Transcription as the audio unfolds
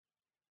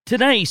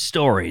Today's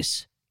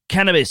stories.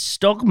 Cannabis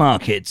stock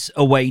markets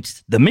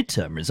await the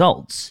midterm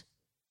results.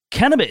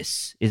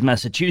 Cannabis is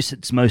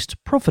Massachusetts'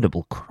 most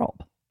profitable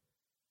crop.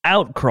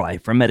 Outcry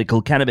from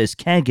medical cannabis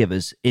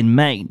caregivers in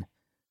Maine.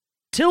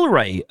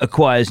 Tilray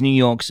acquires New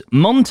York's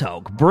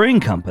Montauk Brewing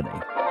Company.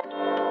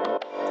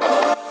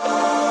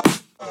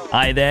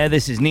 Hi there,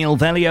 this is Neil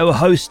Velio,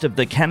 host of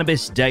the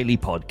Cannabis Daily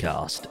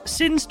Podcast.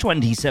 Since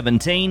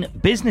 2017,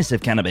 Business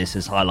of Cannabis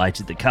has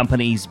highlighted the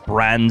companies,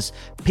 brands,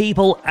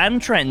 people,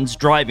 and trends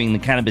driving the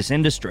cannabis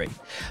industry.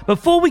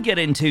 Before we get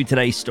into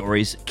today's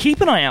stories, keep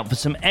an eye out for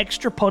some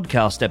extra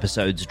podcast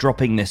episodes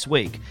dropping this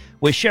week.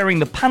 We're sharing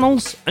the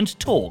panels and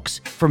talks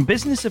from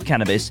Business of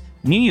Cannabis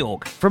New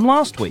York from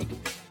last week.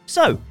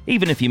 So,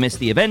 even if you miss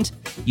the event,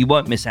 you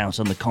won't miss out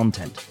on the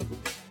content.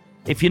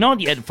 If you're not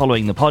yet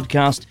following the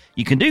podcast,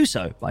 you can do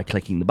so by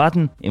clicking the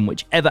button in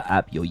whichever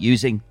app you're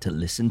using to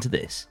listen to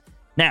this.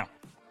 Now,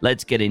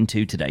 let's get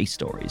into today's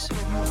stories.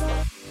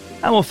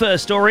 Our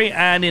first story,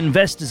 and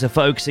investors are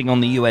focusing on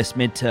the US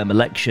midterm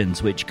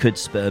elections, which could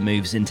spur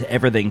moves into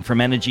everything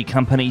from energy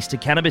companies to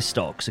cannabis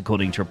stocks,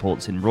 according to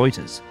reports in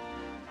Reuters.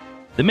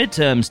 The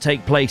midterms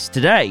take place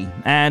today,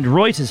 and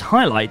Reuters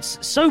highlights,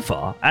 so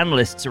far,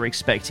 analysts are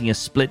expecting a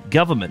split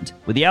government,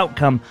 with the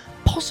outcome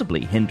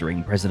possibly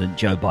hindering President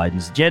Joe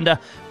Biden's agenda,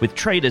 with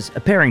traders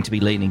appearing to be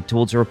leaning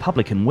towards a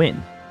Republican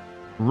win.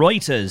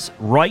 Reuters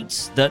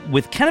writes that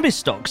with cannabis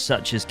stocks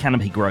such as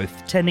Canopy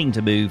Growth tending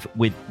to move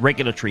with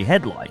regulatory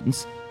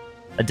headlines,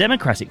 a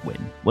Democratic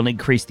win will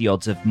increase the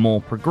odds of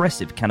more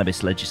progressive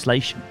cannabis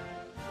legislation.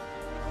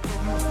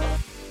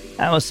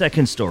 Our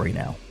second story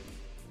now.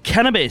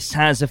 Cannabis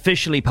has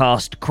officially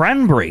passed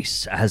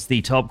cranberries as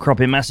the top crop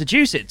in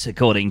Massachusetts,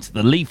 according to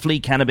the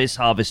Leafly Cannabis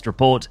Harvest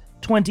Report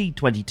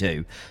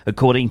 2022,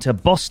 according to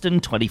Boston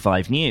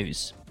 25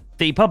 News.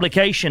 The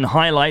publication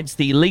highlights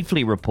the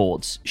Leafly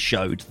reports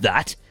showed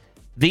that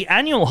the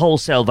annual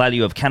wholesale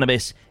value of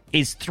cannabis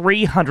is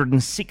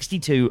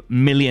 $362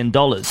 million.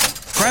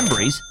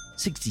 Cranberries,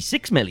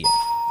 $66 million.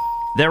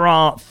 There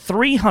are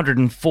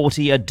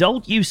 340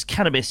 adult-use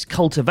cannabis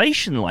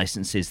cultivation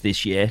licenses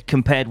this year,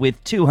 compared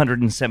with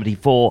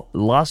 274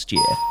 last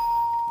year.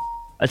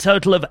 A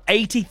total of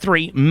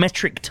 83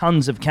 metric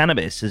tons of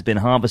cannabis has been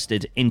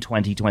harvested in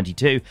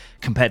 2022,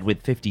 compared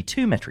with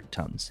 52 metric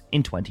tons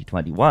in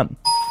 2021.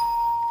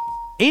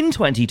 In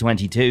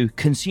 2022,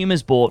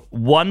 consumers bought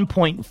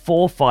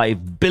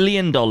 $1.45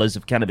 billion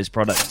of cannabis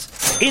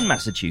products in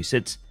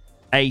Massachusetts,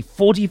 a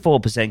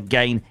 44%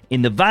 gain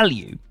in the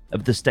value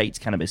of the state's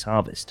cannabis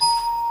harvest.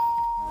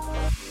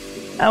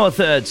 Our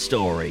third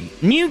story.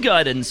 New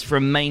guidance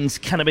from Maine's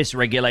cannabis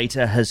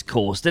regulator has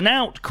caused an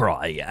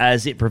outcry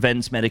as it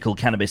prevents medical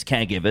cannabis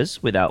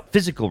caregivers without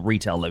physical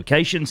retail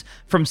locations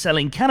from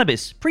selling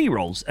cannabis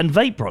pre-rolls and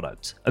vape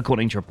products,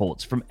 according to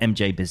reports from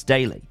MJ Biz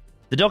Daily.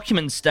 The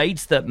document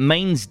states that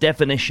Maine's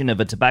definition of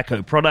a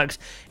tobacco product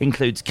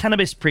includes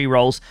cannabis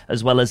pre-rolls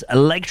as well as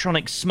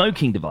electronic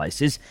smoking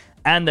devices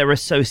and their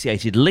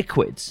associated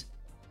liquids.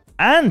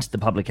 And, the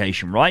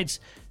publication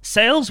writes,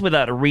 sales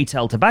without a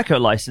retail tobacco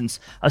license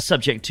are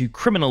subject to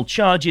criminal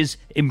charges,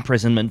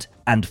 imprisonment,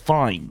 and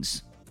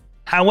fines.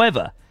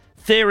 However,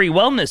 Theory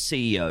Wellness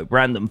CEO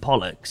Brandon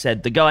Pollock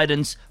said the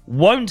guidance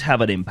won't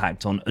have an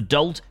impact on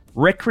adult,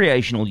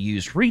 recreational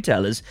use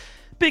retailers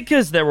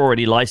because they're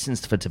already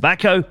licensed for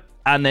tobacco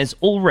and there's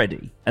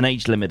already an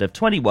age limit of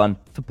 21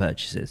 for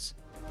purchases.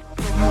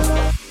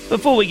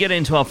 Before we get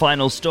into our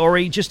final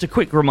story, just a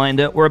quick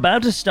reminder, we're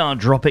about to start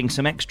dropping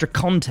some extra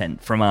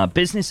content from our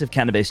Business of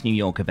Cannabis New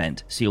York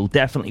event, so you'll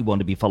definitely want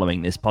to be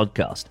following this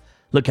podcast.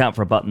 Look out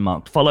for a button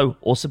marked follow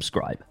or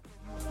subscribe.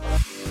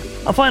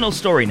 Our final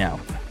story now.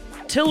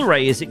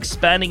 Tilray is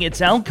expanding its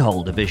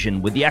alcohol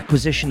division with the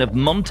acquisition of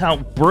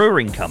Montauk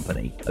Brewing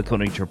Company,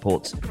 according to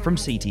reports from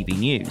CTV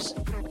News.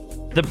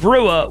 The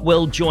brewer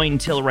will join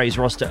Tilray's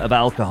roster of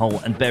alcohol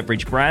and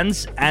beverage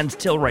brands, and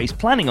Tilray's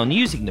planning on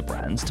using the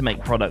brands to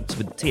make products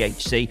with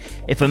THC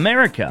if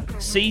America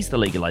sees the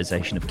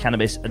legalization of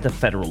cannabis at the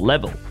federal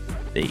level.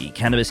 The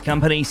cannabis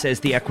company says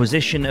the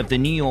acquisition of the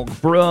New York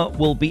brewer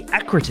will be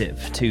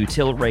accretive to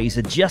Tilray's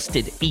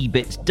adjusted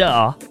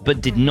EBITDA,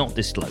 but did not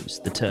disclose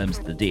the terms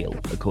of the deal,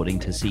 according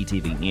to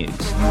CTV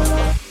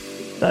News.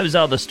 Those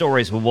are the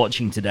stories we're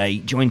watching today.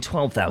 Join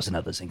 12,000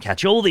 others and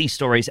catch all these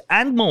stories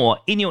and more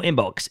in your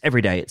inbox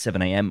every day at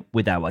 7 a.m.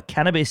 with our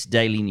Cannabis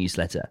Daily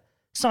newsletter.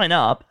 Sign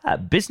up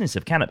at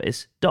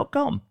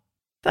businessofcannabis.com.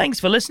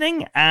 Thanks for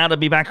listening, and I'll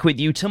be back with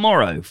you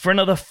tomorrow for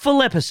another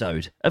full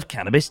episode of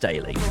Cannabis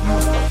Daily.